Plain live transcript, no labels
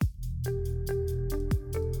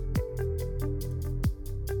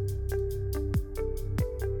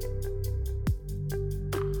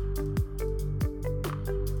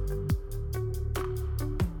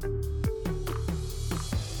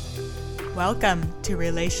Welcome to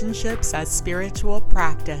Relationships as Spiritual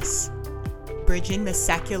Practice, Bridging the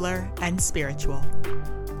Secular and Spiritual,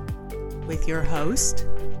 with your host,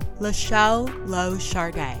 Lachelle Lowe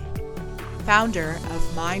Charday, founder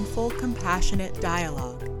of Mindful Compassionate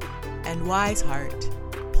Dialogue and Wiseheart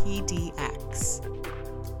PDX.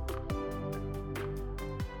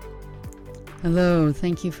 Hello,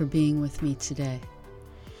 thank you for being with me today.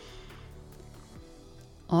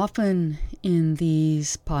 Often in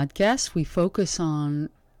these podcasts, we focus on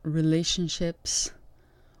relationships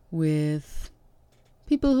with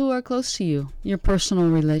people who are close to you, your personal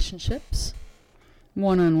relationships,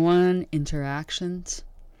 one-on-one interactions.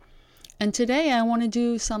 And today I want to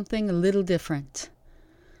do something a little different.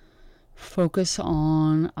 Focus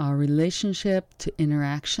on our relationship to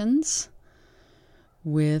interactions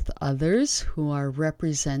with others who are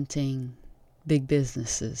representing big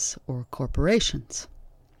businesses or corporations.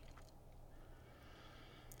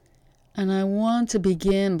 And I want to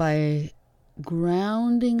begin by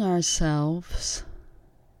grounding ourselves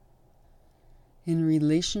in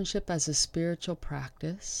relationship as a spiritual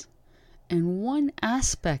practice. And one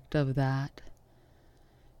aspect of that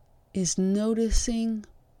is noticing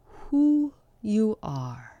who you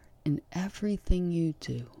are in everything you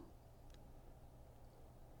do.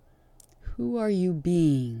 Who are you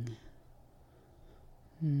being?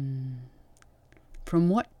 From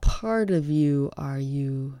what part of you are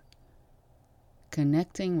you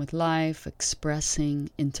connecting with life, expressing,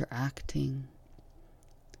 interacting?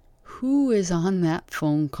 Who is on that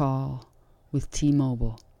phone call with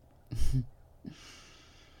T-Mobile?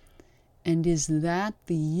 And is that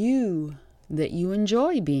the you that you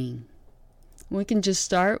enjoy being? We can just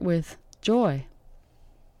start with joy.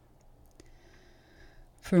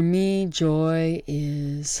 For me, joy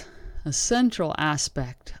is a central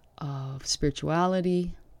aspect of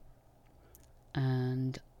spirituality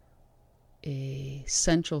and a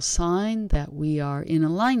central sign that we are in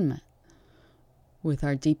alignment with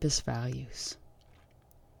our deepest values.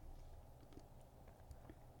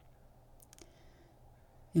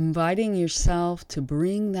 Inviting yourself to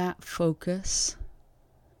bring that focus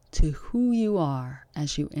to who you are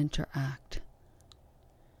as you interact.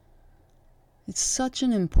 It's such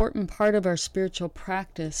an important part of our spiritual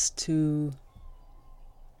practice to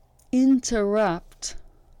interrupt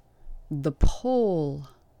the pull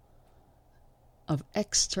of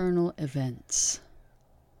external events.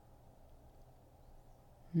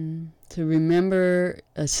 To remember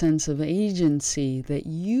a sense of agency that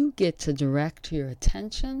you get to direct your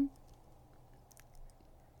attention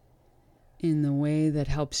in the way that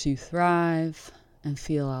helps you thrive and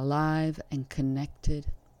feel alive and connected.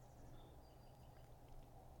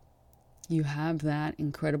 You have that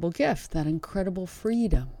incredible gift, that incredible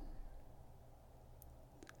freedom.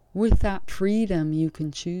 With that freedom, you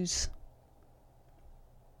can choose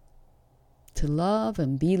to love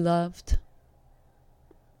and be loved.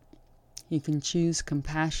 You can choose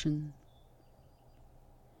compassion.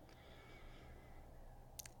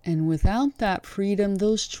 And without that freedom,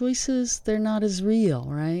 those choices, they're not as real,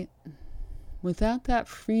 right? Without that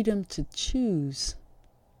freedom to choose,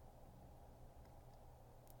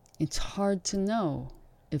 it's hard to know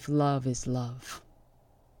if love is love.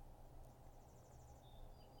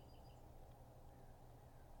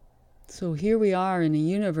 So here we are in a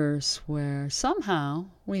universe where somehow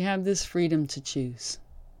we have this freedom to choose.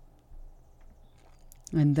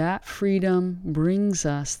 And that freedom brings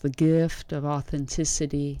us the gift of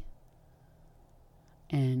authenticity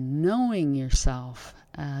and knowing yourself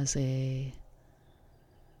as a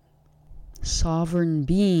sovereign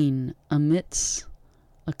being amidst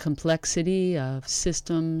a complexity of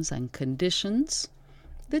systems and conditions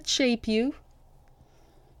that shape you,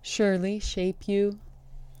 surely shape you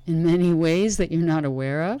in many ways that you're not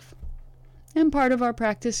aware of. And part of our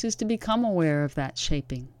practice is to become aware of that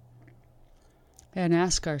shaping and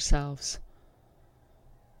ask ourselves,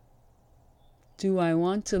 do I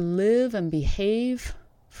want to live and behave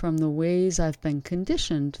from the ways I've been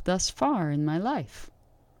conditioned thus far in my life?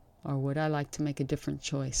 Or would I like to make a different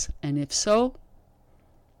choice? And if so,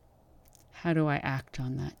 how do I act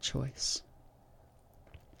on that choice?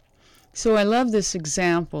 So I love this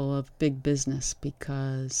example of big business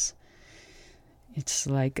because it's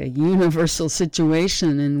like a universal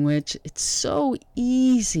situation in which it's so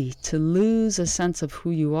easy to lose a sense of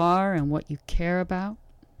who you are and what you care about,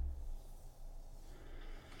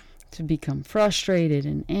 to become frustrated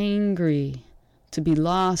and angry, to be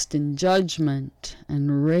lost in judgment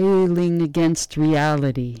and railing against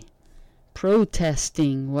reality,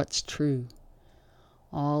 protesting what's true.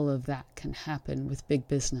 All of that can happen with big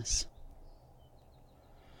business.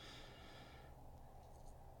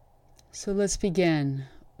 So let's begin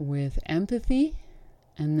with empathy,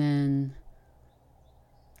 and then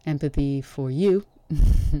empathy for you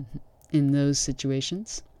in those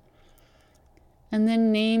situations. And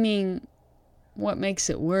then naming what makes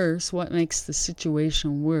it worse, what makes the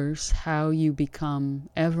situation worse, how you become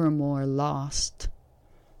ever more lost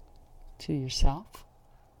to yourself.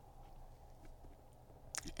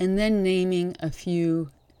 And then naming a few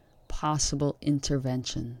possible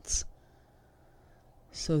interventions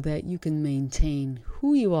so that you can maintain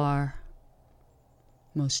who you are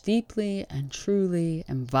most deeply and truly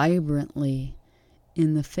and vibrantly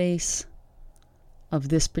in the face of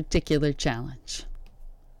this particular challenge.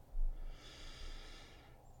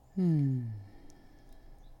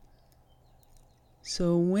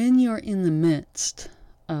 So when you're in the midst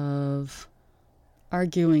of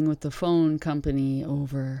arguing with the phone company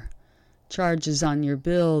over charges on your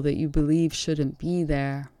bill that you believe shouldn't be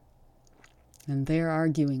there, and they're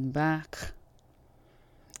arguing back,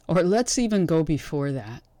 or let's even go before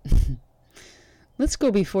that. Let's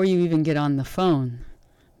go before you even get on the phone,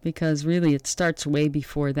 because really it starts way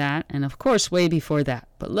before that, and of course way before that,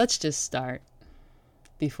 but let's just start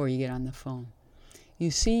before you get on the phone.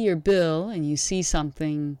 You see your bill and you see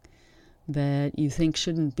something that you think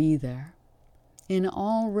shouldn't be there, and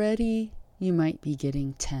already you might be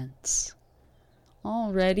getting tense.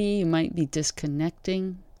 Already you might be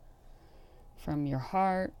disconnecting from your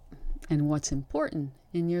heart and what's important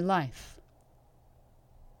in your life.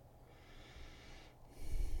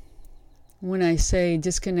 When I say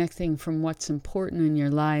disconnecting from what's important in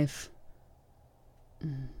your life,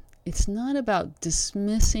 it's not about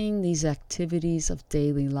dismissing these activities of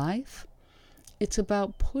daily life. It's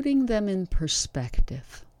about putting them in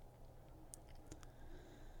perspective.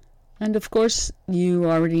 And of course, you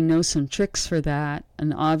already know some tricks for that.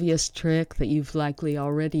 An obvious trick that you've likely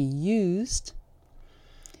already used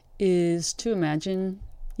is to imagine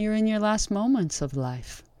you're in your last moments of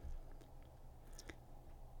life.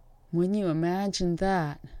 When you imagine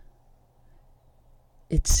that,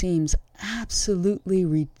 it seems absolutely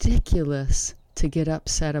ridiculous to get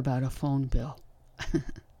upset about a phone bill,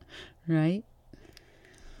 right?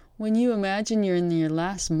 When you imagine you're in your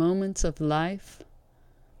last moments of life,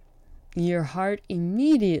 your heart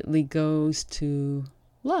immediately goes to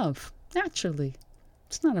love, naturally.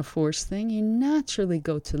 It's not a forced thing. You naturally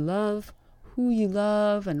go to love who you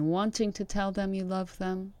love and wanting to tell them you love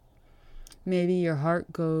them. Maybe your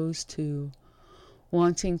heart goes to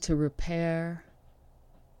wanting to repair,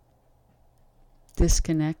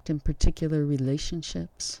 disconnect in particular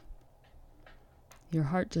relationships. Your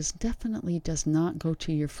heart definitely does not go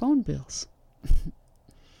to your phone bills.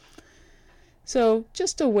 So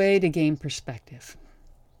just a way to gain perspective.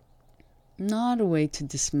 Not a way to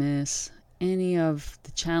dismiss any of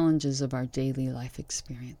the challenges of our daily life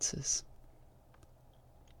experiences.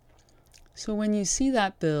 So when you see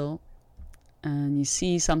that bill and you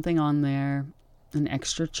see something on there, an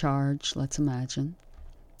extra charge, let's imagine.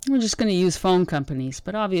 We're just going to use phone companies,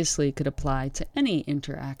 but obviously it could apply to any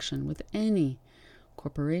interaction with any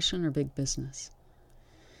corporation or big business.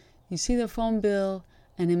 You see the phone bill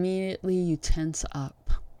and immediately you tense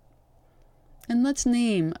up. And let's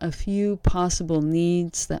name a few possible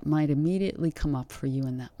needs that might immediately come up for you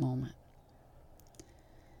in that moment.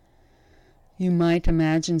 You might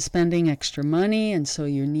imagine spending extra money, and so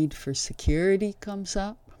your need for security comes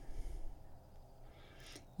up.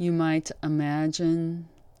 You might imagine,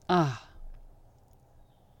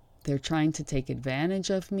 they're trying to take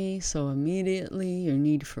advantage of me, so immediately your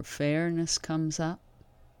need for fairness comes up.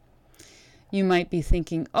 You might be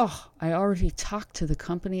thinking, I already talked to the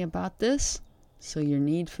company about this, so your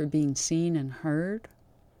need for being seen and heard,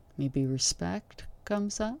 maybe respect,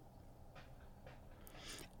 comes up.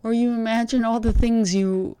 Or you imagine all the things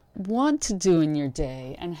you want to do in your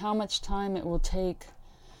day and how much time it will take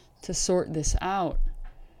to sort this out.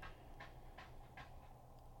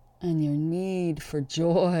 And your need for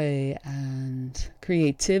joy and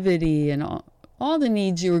creativity and all the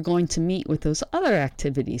needs you were going to meet with those other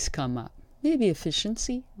activities come up. Maybe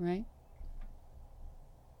efficiency, right?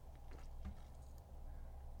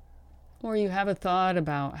 Or you have a thought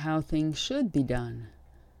about how things should be done,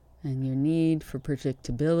 and your need for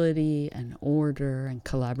predictability and order and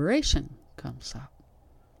collaboration comes up.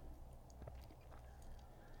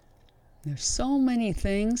 There's so many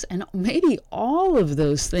things, and maybe all of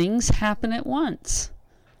those things happen at once,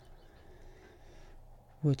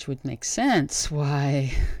 which would make sense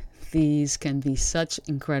why these can be such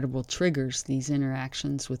incredible triggers, these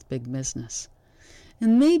interactions with big business.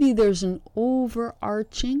 And maybe there's an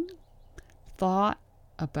overarching thought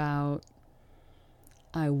about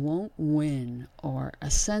I won't win, or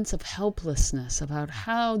a sense of helplessness about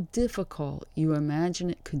how difficult you imagine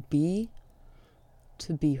it could be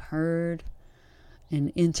to be heard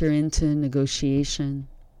and enter into negotiation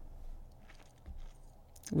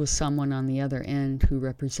with someone on the other end who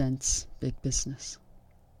represents big business.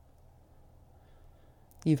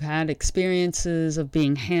 You've had experiences of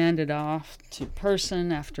being handed off to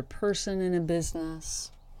person after person in a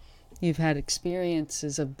business. You've had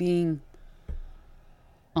experiences of being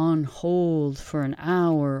on hold for an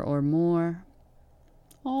hour or more.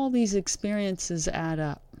 All these experiences add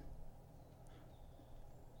up.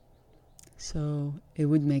 So it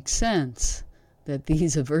would make sense that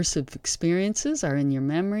these aversive experiences are in your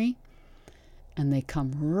memory and they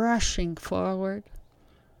come rushing forward,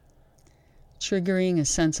 triggering a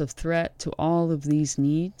sense of threat to all of these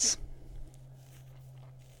needs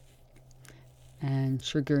and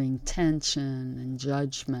triggering tension and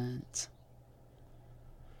judgment.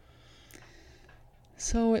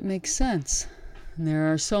 So it makes sense. And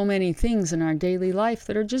there are so many things in our daily life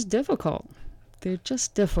that are just difficult. They're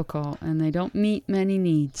just difficult and they don't meet many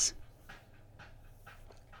needs.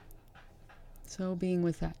 So being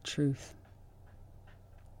with that truth.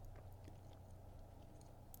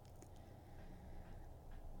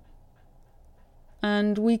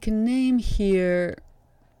 And we can name here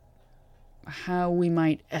how we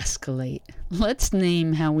might escalate. Let's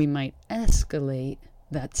name how we might escalate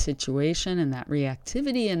that situation and that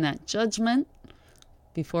reactivity and that judgment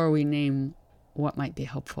before we name what might be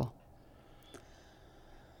helpful.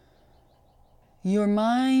 Your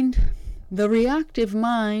mind, the reactive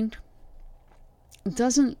mind,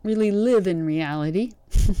 doesn't really live in reality,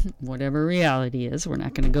 whatever reality is. We're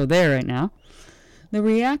not going to go there right now. The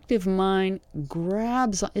reactive mind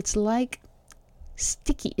grabs, it's like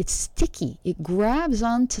sticky. It's sticky. It grabs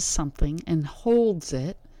onto something and holds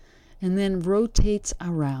it and then rotates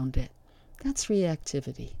around it. That's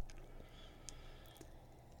reactivity.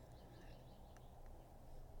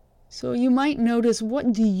 So you might notice,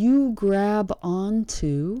 what do you grab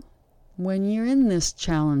onto when you're in this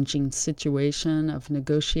challenging situation of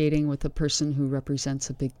negotiating with a person who represents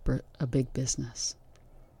a big business?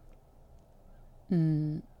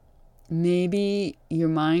 Maybe your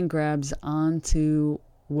mind grabs onto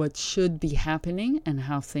what should be happening and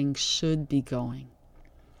how things should be going.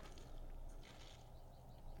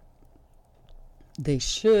 They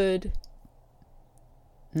should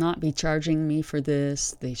not be charging me for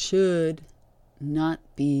this. They should not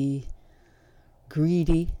be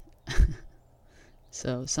greedy.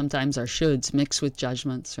 So sometimes our shoulds mix with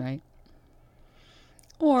judgments, right?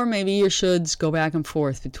 Or maybe your shoulds go back and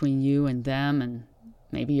forth between you and them and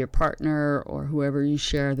maybe your partner or whoever you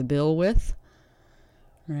share the bill with,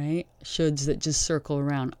 right? Shoulds that just circle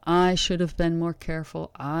around. I should have been more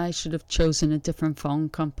careful. I should have chosen a different phone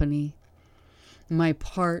company. My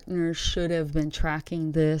partner should have been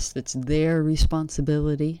tracking this. That's their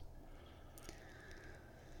responsibility.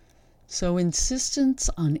 So insistence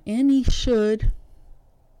on any should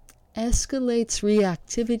escalates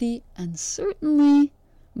reactivity and certainly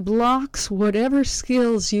blocks whatever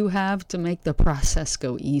skills you have to make the process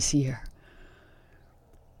go easier.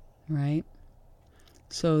 Right?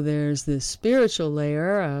 So there's this spiritual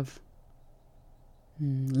layer of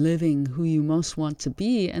living who you most want to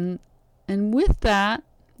be, and with that,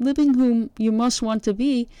 living who you most want to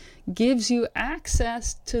be gives you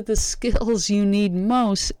access to the skills you need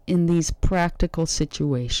most in these practical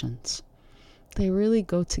situations. They really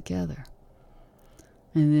go together.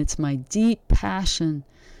 And it's my deep passion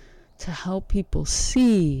to help people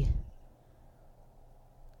see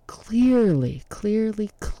clearly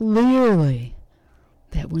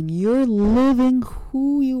that when you're living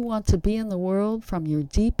who you want to be in the world from your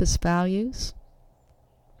deepest values,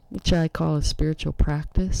 which I call a spiritual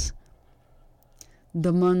practice,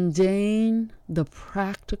 the mundane, the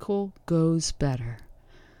practical goes better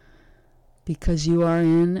because you are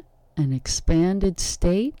in an expanded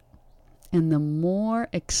state, and the more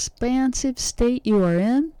expansive state you are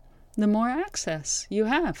in, the more access you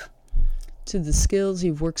have to the skills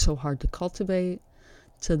you've worked so hard to cultivate,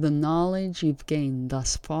 to the knowledge you've gained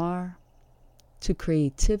thus far, to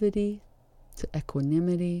creativity, to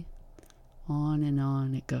equanimity. On and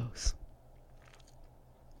on it goes.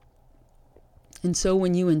 And so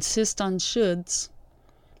when you insist on shoulds,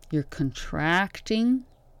 you're contracting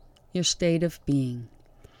your state of being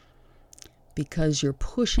because you're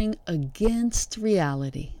pushing against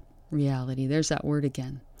reality. Reality, there's that word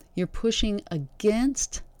again. You're pushing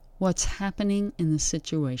against what's happening in the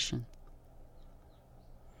situation.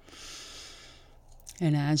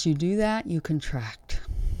 And as you do that, you contract.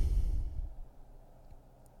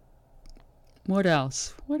 What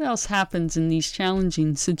else? What else happens in these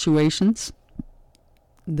challenging situations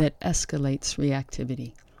that escalates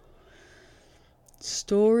reactivity?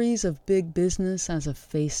 Stories of big business as a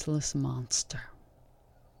faceless monster.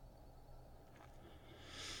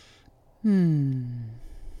 You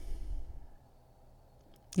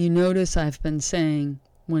notice I've been saying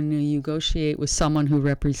when you negotiate with someone who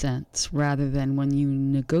represents rather than when you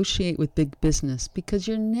negotiate with big business, because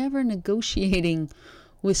you're never negotiating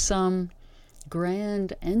with some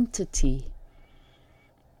grand entity,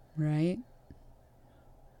 right?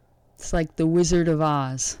 It's like the Wizard of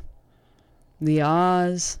Oz. The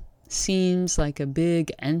Oz seems like a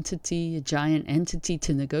big entity, a giant entity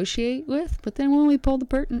to negotiate with, but then when we pull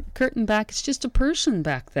the curtain back, it's just a person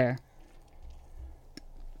back there.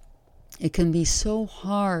 It can be so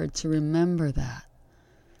hard to remember that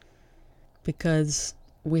because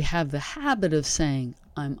we have the habit of saying,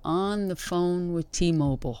 I'm on the phone with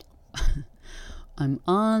T-Mobile. I'm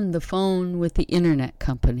on the phone with the internet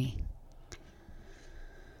company.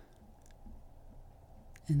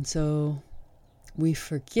 And so we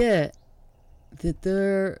forget that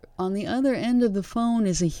there, on the other end of the phone,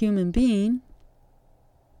 is a human being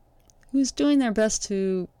who's doing their best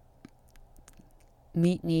to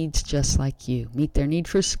meet needs just like you. Meet their need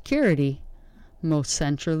for security, most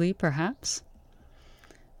centrally perhaps,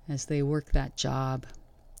 as they work that job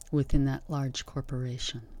within that large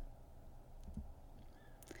corporation.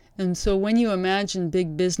 And so when you imagine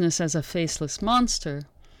big business as a faceless monster,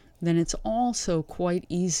 then it's also quite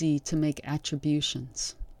easy to make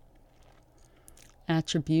attributions.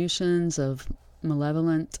 Attributions of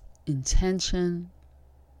malevolent intention,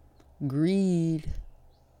 greed,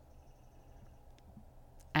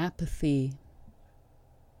 apathy.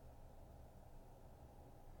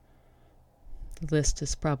 The list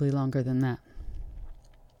is probably longer than that.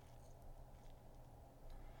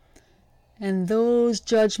 And those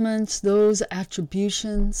judgments, those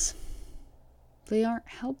attributions, they aren't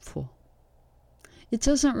helpful. It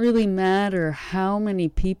doesn't really matter how many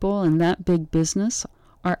people in that big business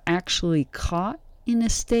are actually caught in a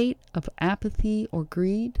state of apathy or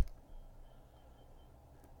greed,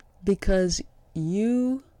 because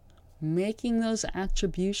you making those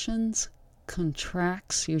attributions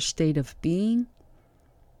contracts your state of being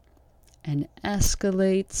and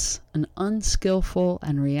escalates an unskillful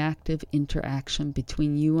and reactive interaction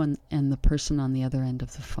between you and the person on the other end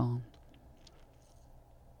of the phone.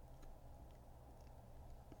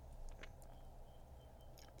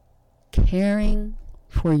 Caring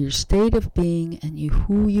for your state of being and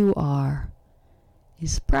who you are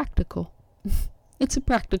is practical. It's a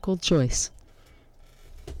practical choice.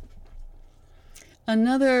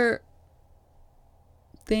 Another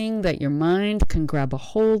thing that your mind can grab a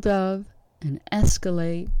hold of and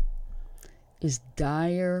escalate is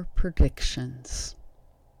dire predictions.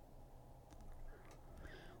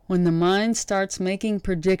 When the mind starts making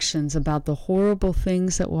predictions about the horrible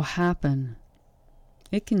things that will happen,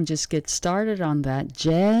 it can just get started on that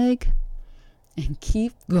jag and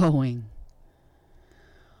keep going.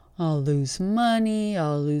 I'll lose money,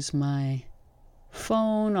 I'll lose my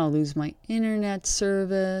phone, I'll lose my internet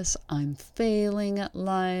service, I'm failing at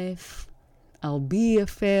life, I'll be a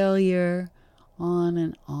failure, on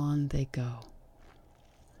and on they go.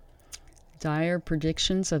 Dire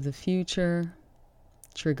predictions of the future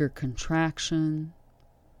trigger contraction.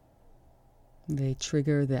 They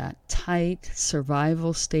trigger that tight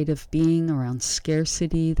survival state of being around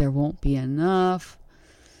scarcity. There won't be enough.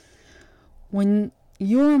 When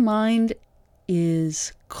your mind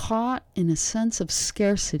is caught in a sense of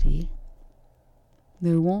scarcity,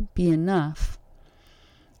 there won't be enough,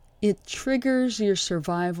 it triggers your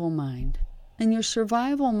survival mind. And your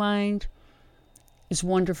survival mind is a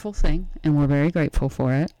wonderful thing, and we're very grateful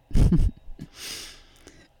for it.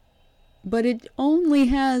 But it only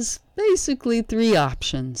has basically 3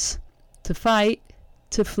 options: to fight,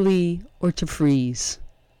 to flee, or to freeze.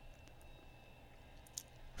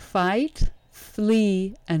 Fight,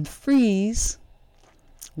 flee, and freeze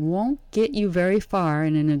won't get you very far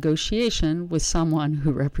in a negotiation with someone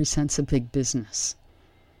who represents a big business.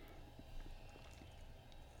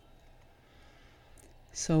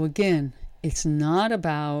 So again, it's not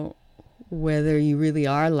about whether you really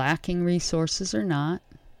are lacking resources or not,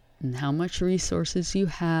 and how much resources you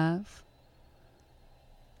have.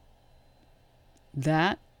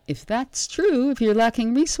 That, if that's true, if you're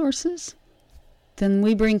lacking resources, then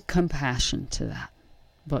we bring compassion to that.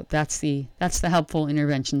 But that's the helpful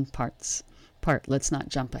intervention part. Let's not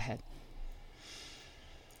jump ahead.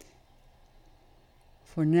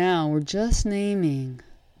 For now, we're just naming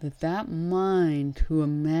that mind who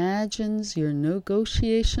imagines your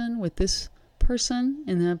negotiation with this person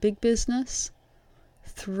in a big business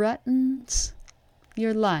threatens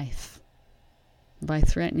your life by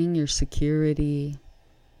threatening your security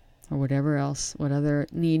or whatever else, what other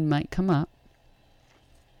need might come up,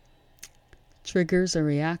 triggers a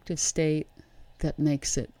reactive state that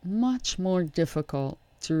makes it much more difficult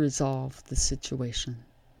to resolve the situation.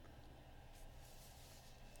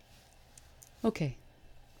 Okay,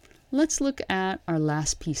 let's look at our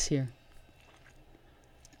last piece here.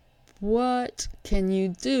 What can you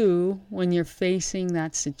do when you're facing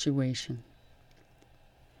that situation?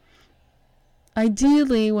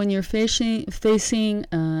 Ideally, when you're facing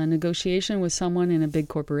a negotiation with someone in a big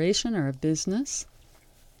corporation or a business,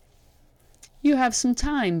 you have some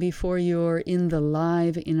time before you're in the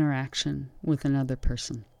live interaction with another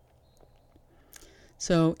person.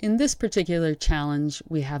 So in this particular challenge,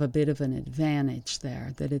 we have a bit of an advantage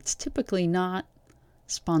there, that it's typically not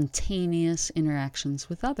spontaneous interactions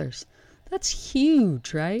with others. That's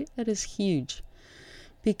huge, right? That is huge.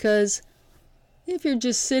 Because if you're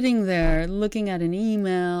just sitting there looking at an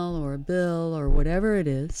email or a bill or whatever it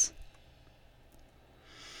is,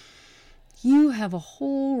 you have a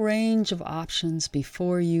whole range of options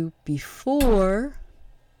before you pick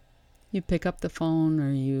up the phone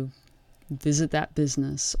or you visit that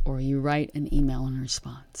business or you write an email in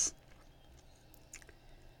response.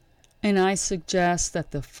 And I suggest that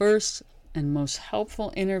the first and most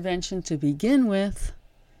helpful intervention to begin with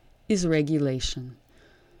is regulation.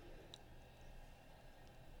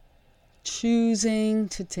 Choosing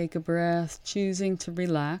to take a breath, choosing to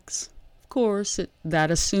relax. Of course, that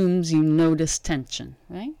assumes you notice tension,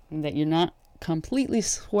 right? And that you're not completely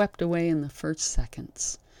swept away in the first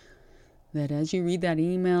seconds. That as you read that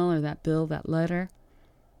email or that bill, that letter,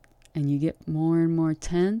 and you get more and more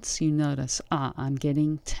tense, you notice, I'm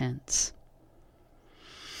getting tense.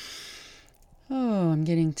 Oh, I'm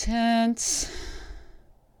getting tense.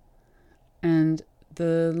 And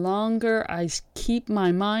the longer I keep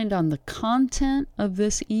my mind on the content of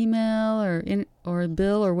this email or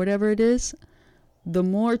bill or whatever it is, the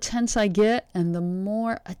more tense I get and the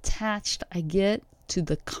more attached I get to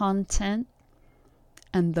the content,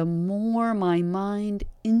 and the more my mind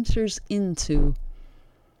enters into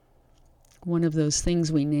one of those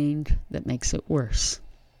things we named that makes it worse.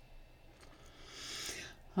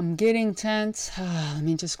 I'm getting tense. Let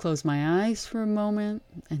me just close my eyes for a moment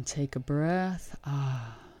and take a breath.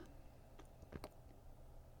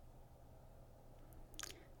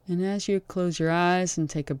 And as you close your eyes and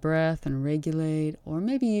take a breath and regulate, or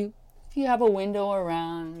maybe if you have a window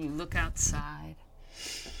around, you look outside.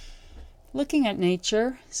 Looking at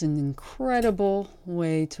nature is an incredible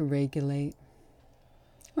way to regulate.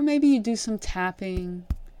 Or maybe you do some tapping.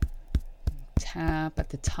 Tap at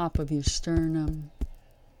the top of your sternum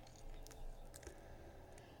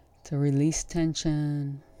to release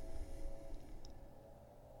tension.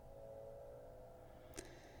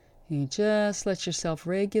 You just let yourself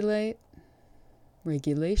regulate.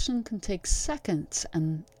 Regulation can take seconds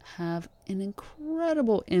and have an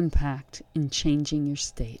incredible impact in changing your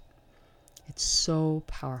state. It's so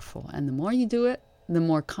powerful. And the more you do it, the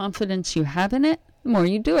more confidence you have in it, the more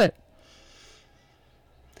you do it.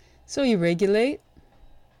 So you regulate,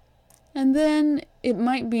 and then it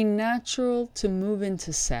might be natural to move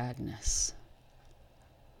into sadness.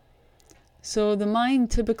 So the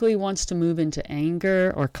mind typically wants to move into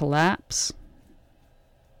anger or collapse,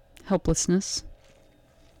 helplessness.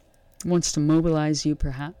 It wants to mobilize you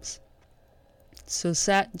perhaps. So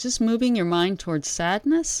just moving your mind towards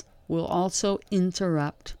sadness will also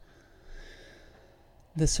interrupt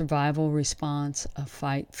the survival response of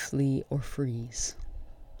fight, flee, or freeze.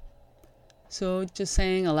 So just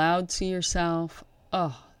saying aloud to yourself,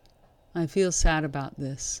 I feel sad about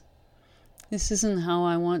this. This isn't how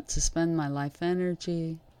I want to spend my life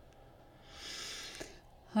energy.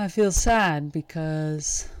 I feel sad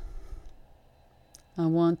because I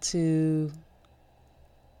want to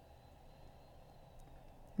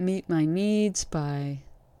meet my needs by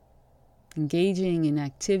engaging in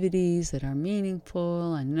activities that are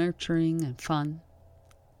meaningful and nurturing and fun,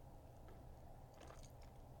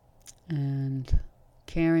 and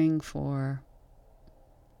caring for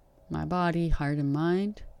my body, heart, and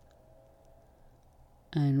mind.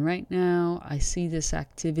 And right now, I see this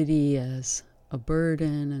activity as a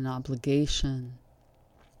burden, an obligation.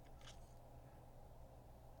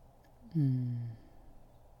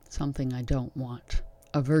 Something I don't want.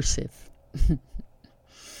 Aversive.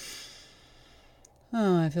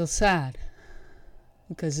 I feel sad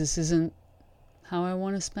because this isn't how I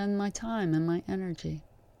want to spend my time and my energy.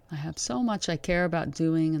 I have so much I care about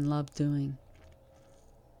doing and love doing.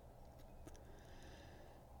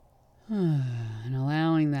 And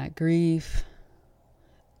allowing that grief.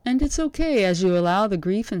 And it's okay, as you allow the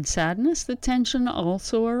grief and sadness, the tension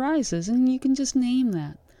also arises, and you can just name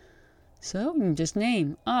that. So you just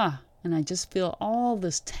name, and I just feel all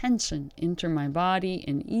this tension enter my body,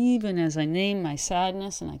 and even as I name my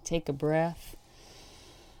sadness and I take a breath,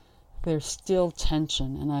 there's still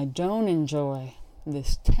tension, and I don't enjoy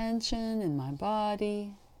this tension in my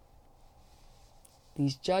body,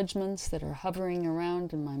 these judgments that are hovering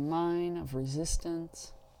around in my mind of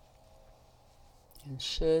resistance and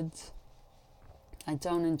shoulds. I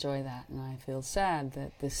don't enjoy that, and I feel sad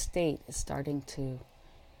that this state is starting to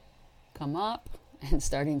come up and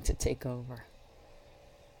starting to take over.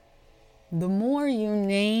 The more you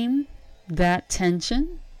name that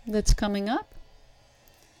tension that's coming up,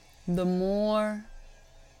 the more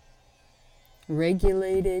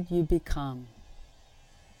regulated you become.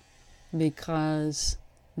 Because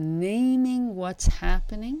naming what's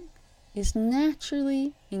happening is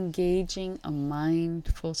naturally engaging a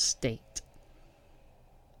mindful state.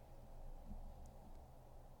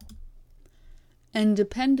 And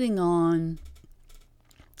depending on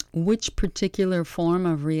which particular form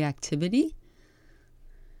of reactivity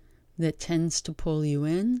that tends to pull you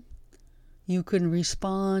in, you can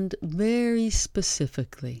respond very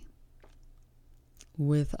specifically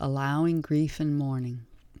with allowing grief and mourning.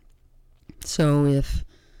 So if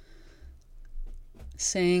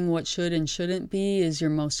saying what should and shouldn't be is your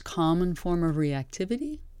most common form of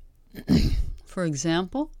reactivity, for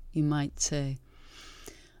example, you might say,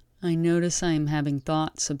 I notice I am having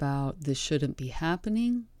thoughts about this shouldn't be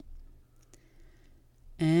happening,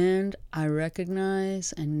 and I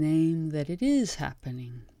recognize and name that it is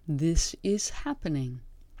happening. This is happening.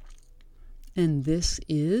 And this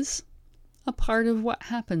is a part of what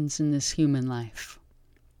happens in this human life.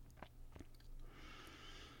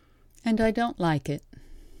 And I don't like it.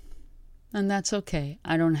 And that's okay.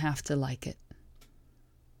 I don't have to like it.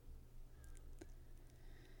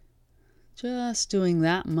 Just doing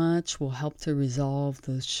that much will help to resolve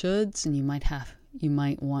those shoulds, and you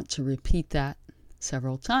might want to repeat that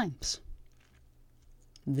several times.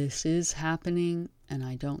 This is happening, and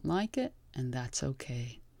I don't like it, and that's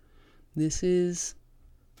okay. This is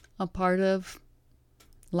a part of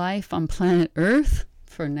life on planet Earth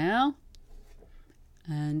for now,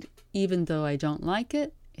 and even though I don't like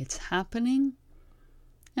it, it's happening,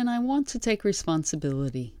 and I want to take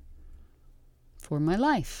responsibility for my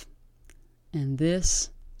life. And this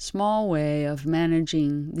small way of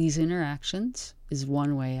managing these interactions is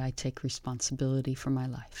one way I take responsibility for my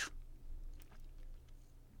life.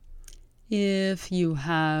 If you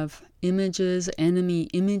have enemy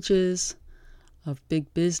images of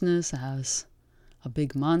big business as a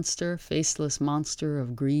big monster, faceless monster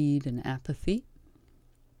of greed and apathy,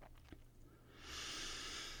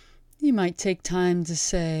 you might take time to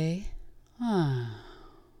say,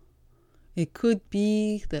 it could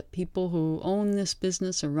be that people who own this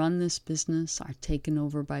business or run this business are taken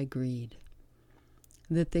over by greed,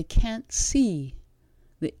 that they can't see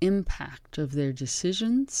the impact of their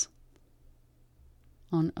decisions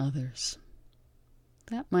on others.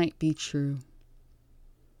 That might be true.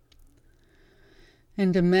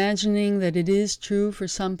 And imagining that it is true for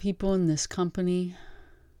some people in this company,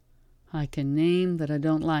 I can name that I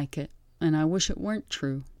don't like it, and I wish it weren't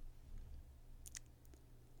true.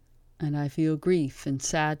 And I feel grief and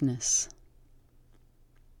sadness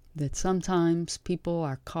that sometimes people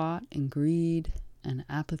are caught in greed and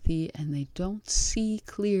apathy, and they don't see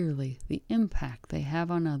clearly the impact they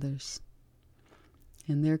have on others.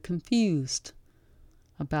 And they're confused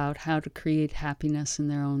about how to create happiness in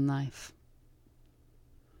their own life.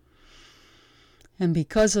 And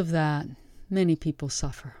because of that, many people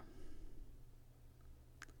suffer.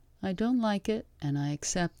 I don't like it, and I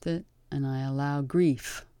accept it, and I allow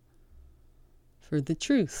grief for the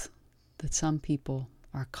truth that some people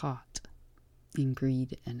are caught in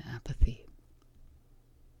greed and apathy.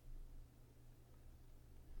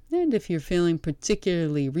 And if you're feeling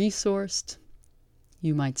particularly resourced,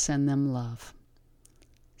 you might send them love.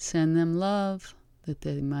 Send them love that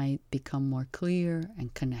they might become more clear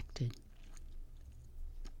and connected.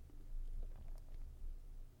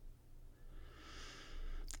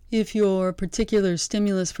 If your particular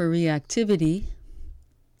stimulus for reactivity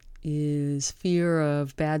is fear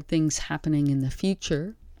of bad things happening in the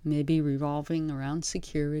future, maybe revolving around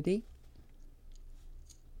security,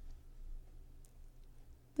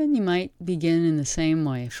 then you might begin in the same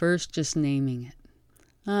way. First, just naming it.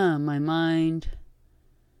 My mind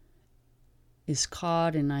is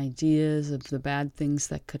caught in ideas of the bad things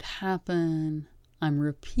that could happen. I'm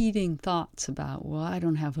repeating thoughts about, well, I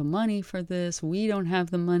don't have the money for this. We don't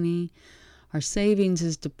have the money. Our savings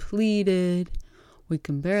is depleted. We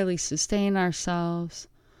can barely sustain ourselves.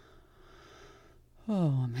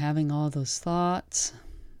 Oh, I'm having all those thoughts.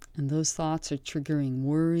 And those thoughts are triggering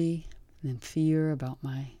worry and fear about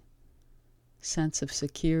my sense of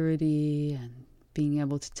security and being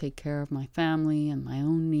able to take care of my family and my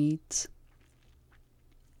own needs.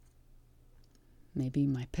 Maybe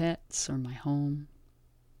my pets or my home.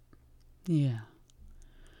 Yeah.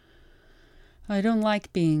 I don't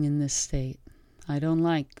like being in this state. I don't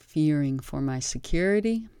like fearing for my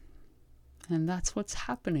security. And that's what's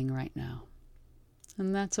happening right now.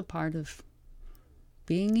 And that's a part of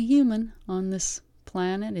being a human on this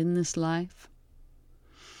planet, in this life.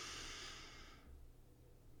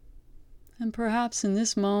 And perhaps in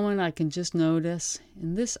this moment I can just notice,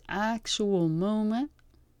 in this actual moment,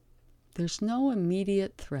 there's no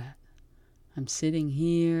immediate threat. I'm sitting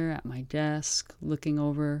here at my desk looking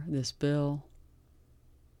over this bill.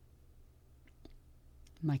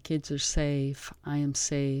 My kids are safe. I am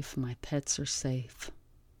safe. My pets are safe.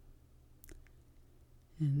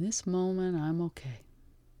 In this moment, I'm okay.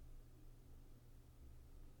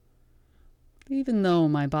 Even though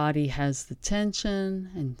my body has the tension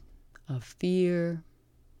and of fear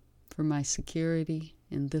for my security,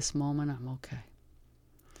 in this moment, I'm okay.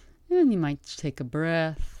 And you might take a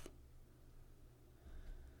breath.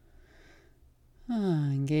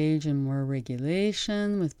 Engage in more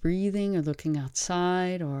regulation with breathing or looking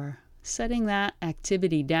outside or setting that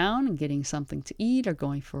activity down and getting something to eat or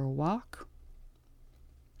going for a walk.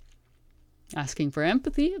 Asking for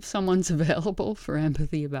empathy if someone's available for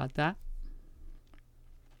empathy about that.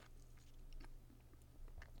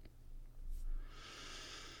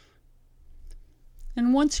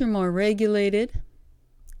 And once you're more regulated,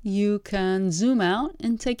 you can zoom out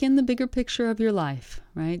and take in the bigger picture of your life,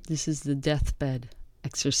 right? This is the deathbed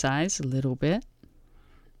exercise a little bit.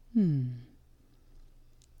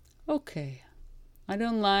 Okay. I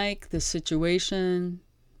don't like the situation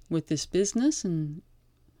with this business in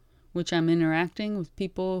which I'm interacting with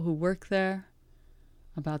people who work there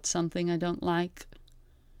about something I don't like.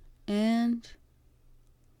 And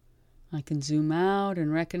I can zoom out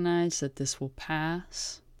and recognize that this will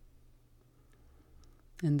pass.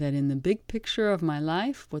 And that in the big picture of my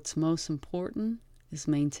life, what's most important is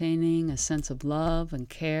maintaining a sense of love and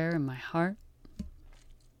care in my heart.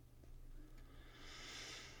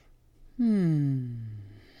 And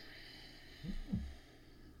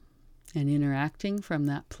interacting from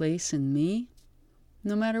that place in me,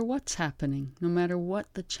 no matter what's happening, no matter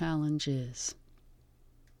what the challenge is.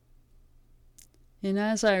 And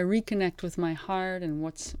as I reconnect with my heart and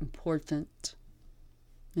what's important,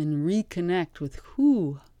 and reconnect with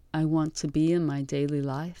who I want to be in my daily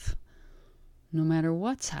life, no matter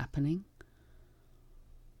what's happening.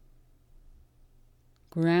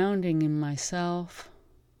 Grounding in myself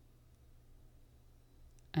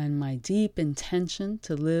and my deep intention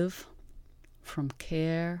to live from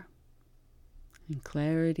care and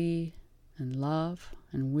clarity and love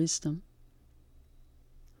and wisdom.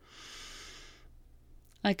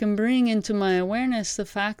 I can bring into my awareness the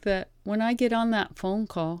fact that when I get on that phone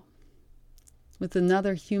call with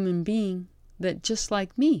another human being that just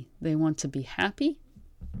like me, they want to be happy,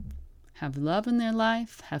 have love in their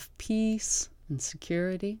life, have peace and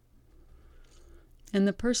security. And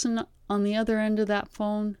the person on the other end of that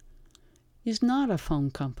phone is not a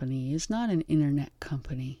phone company, is not an internet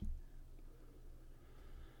company.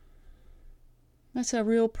 That's a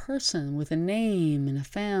real person with a name and a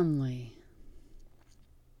family.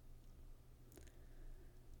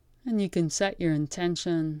 And you can set your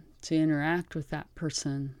intention to interact with that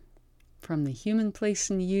person from the human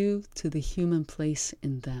place in you to the human place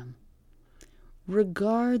in them,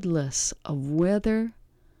 regardless of whether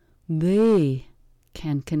they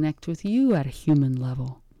can connect with you at a human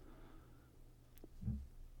level.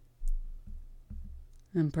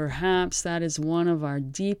 And perhaps that is one of our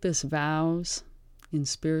deepest vows in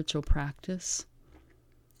spiritual practice,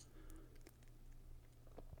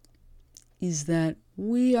 is that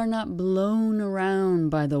we are not blown around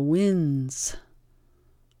by the winds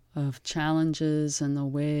of challenges and the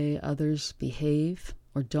way others behave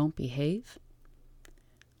or don't behave.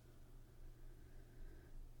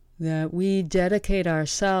 That we dedicate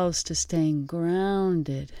ourselves to staying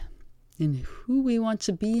grounded in who we want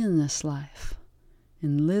to be in this life,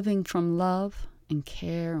 in living from love and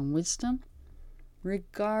care and wisdom,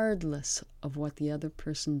 regardless of what the other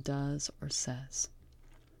person does or says.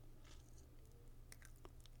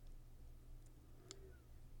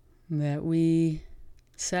 That we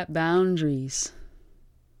set boundaries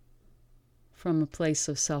from a place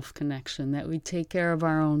of self-connection, that we take care of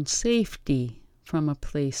our own safety from a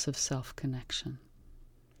place of self-connection.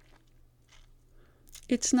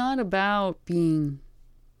 It's not about being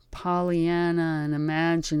Pollyanna and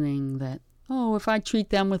imagining that, oh, if I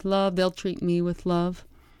treat them with love, they'll treat me with love.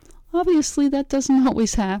 Obviously, that doesn't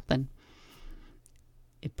always happen.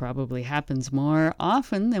 It probably happens more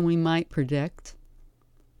often than we might predict.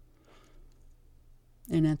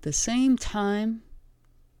 And at the same time,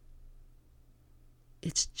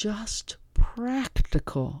 it's just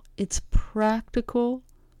practical. It's practical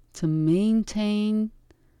to maintain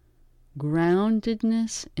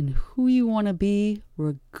groundedness in who you want to be,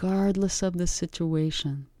 regardless of the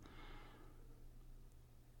situation.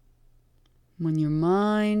 When your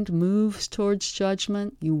mind moves towards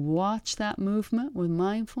judgment, you watch that movement with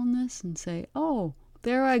mindfulness and say, oh,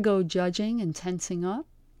 there I go judging and tensing up.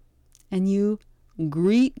 And you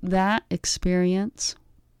greet that experience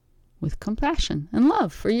with compassion and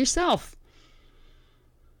love for yourself.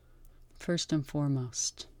 First and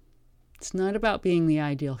foremost. It's not about being the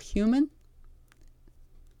ideal human.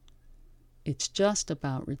 It's just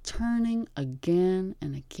about returning again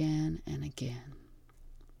and again and again.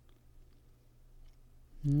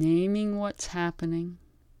 Naming what's happening,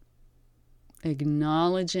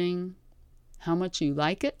 acknowledging how much you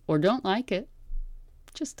like it or don't like it.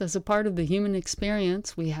 Just as a part of the human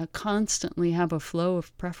experience, we constantly have a flow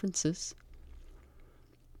of preferences.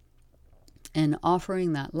 And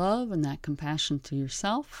offering that love and that compassion to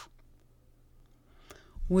yourself,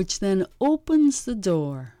 which then opens the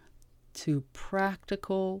door to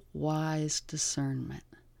practical, wise discernment.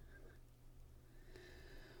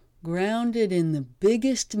 Grounded in the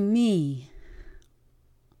biggest me,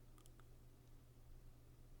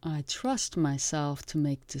 I trust myself to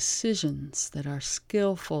make decisions that are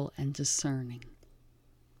skillful and discerning.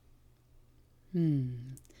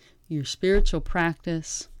 Your spiritual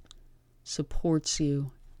practice supports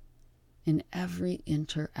you in every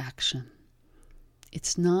interaction.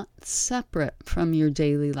 It's not separate from your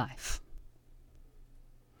daily life.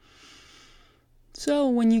 So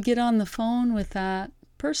when you get on the phone with that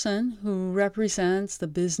person who represents the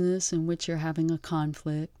business in which you're having a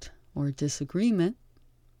conflict or disagreement,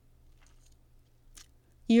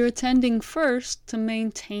 you're attending first to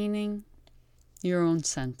maintaining your own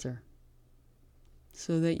center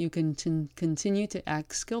so that you can continue to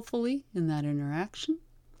act skillfully in that interaction.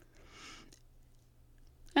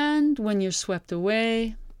 And when you're swept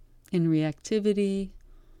away in reactivity,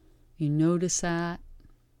 you notice that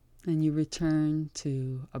and you return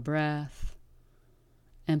to a breath,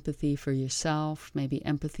 empathy for yourself, maybe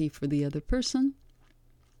empathy for the other person.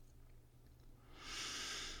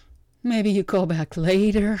 Maybe you call back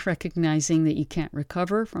later, recognizing that you can't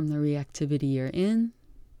recover from the reactivity you're in.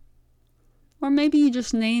 Or maybe you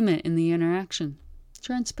just name it in the interaction.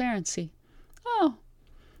 Transparency. Oh,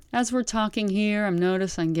 as we're talking here,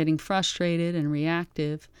 I'm getting frustrated and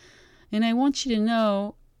reactive. And I want you to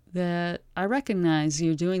know that I recognize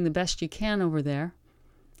you're doing the best you can over there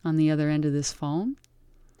on the other end of this phone.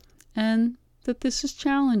 And that this is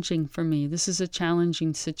challenging for me. This is a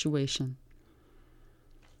challenging situation.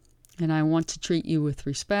 And I want to treat you with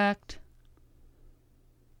respect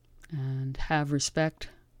and have respect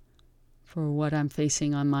for what I'm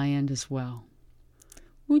facing on my end as well.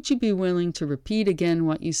 Would you be willing to repeat again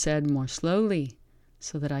what you said more slowly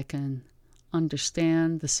so that I can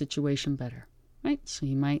understand the situation better? Right? So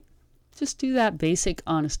you might just do that basic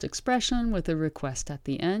honest expression with a request at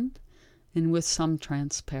the end and with some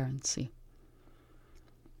transparency.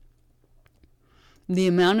 The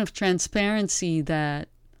amount of transparency that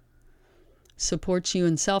supports you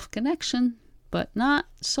in self-connection, but not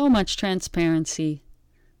so much transparency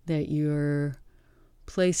that you're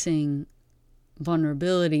placing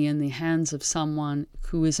vulnerability in the hands of someone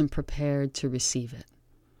who isn't prepared to receive it.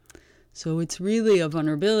 So it's really a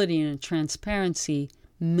vulnerability and a transparency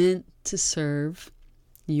meant to serve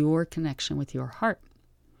your connection with your heart.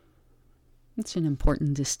 It's an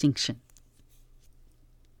important distinction.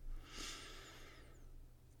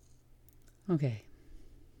 Okay.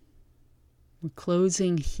 We're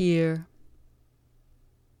closing here.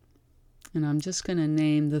 And I'm just going to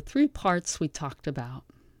name the 3 parts we talked about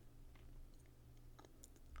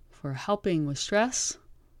for helping with stress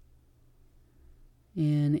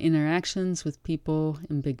in interactions with people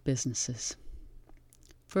in big businesses.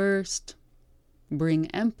 First,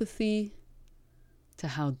 bring empathy to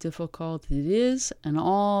how difficult it is and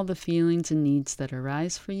all the feelings and needs that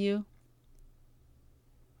arise for you.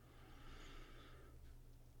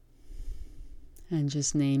 And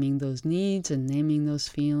just naming those needs and naming those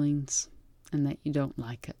feelings and that you don't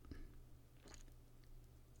like it.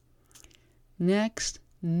 Next,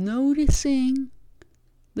 noticing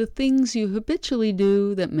the things you habitually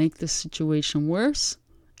do that make the situation worse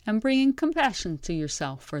and bringing compassion to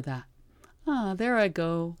yourself for that. There I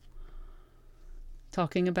go,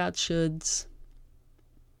 talking about shoulds.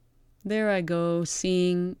 There I go,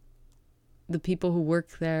 seeing the people who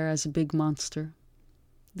work there as a big monster.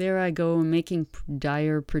 There I go, making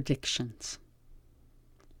dire predictions.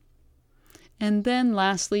 And then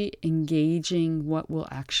lastly, engaging what will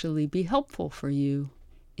actually be helpful for you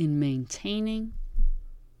in maintaining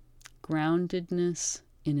groundedness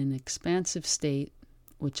in an expansive state,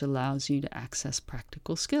 which allows you to access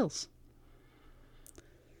practical skills.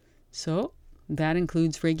 So that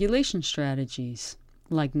includes regulation strategies,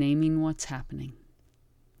 like naming what's happening.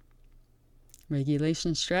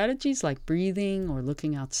 Regulation strategies like breathing or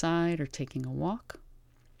looking outside or taking a walk.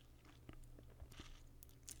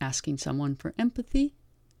 Asking someone for empathy.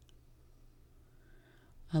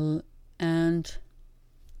 And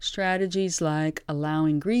strategies like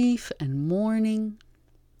allowing grief and mourning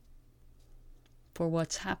for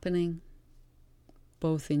what's happening,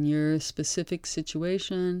 both in your specific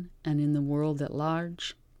situation and in the world at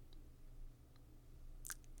large.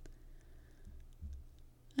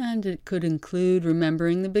 And it could include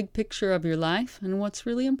remembering the big picture of your life and what's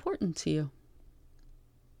really important to you.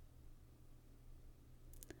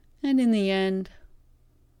 And in the end,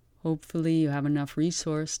 hopefully you have enough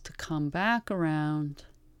resource to come back around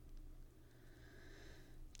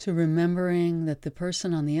to remembering that the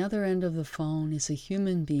person on the other end of the phone is a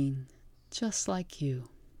human being just like you,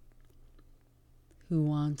 who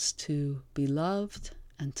wants to be loved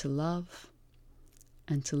and to love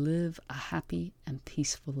and to live a happy and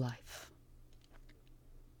peaceful life.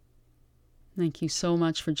 Thank you so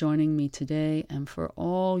much for joining me today and for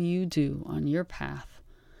all you do on your path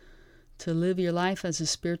to live your life as a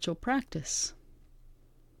spiritual practice,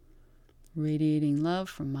 radiating love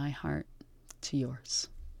from my heart to yours.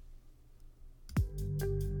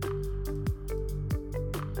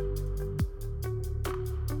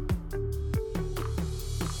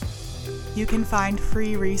 You can find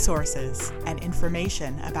free resources and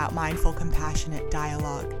information about Mindful Compassionate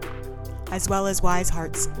Dialogue, as well as Wise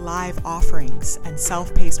Heart's live offerings and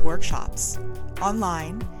self-paced workshops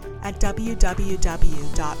online at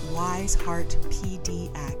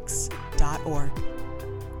www.wiseheartpdx.org.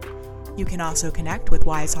 You can also connect with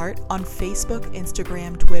Wise Heart on Facebook,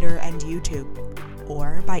 Instagram, Twitter, and YouTube,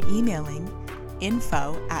 or by emailing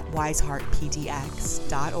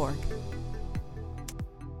info@wiseheartpdx.org.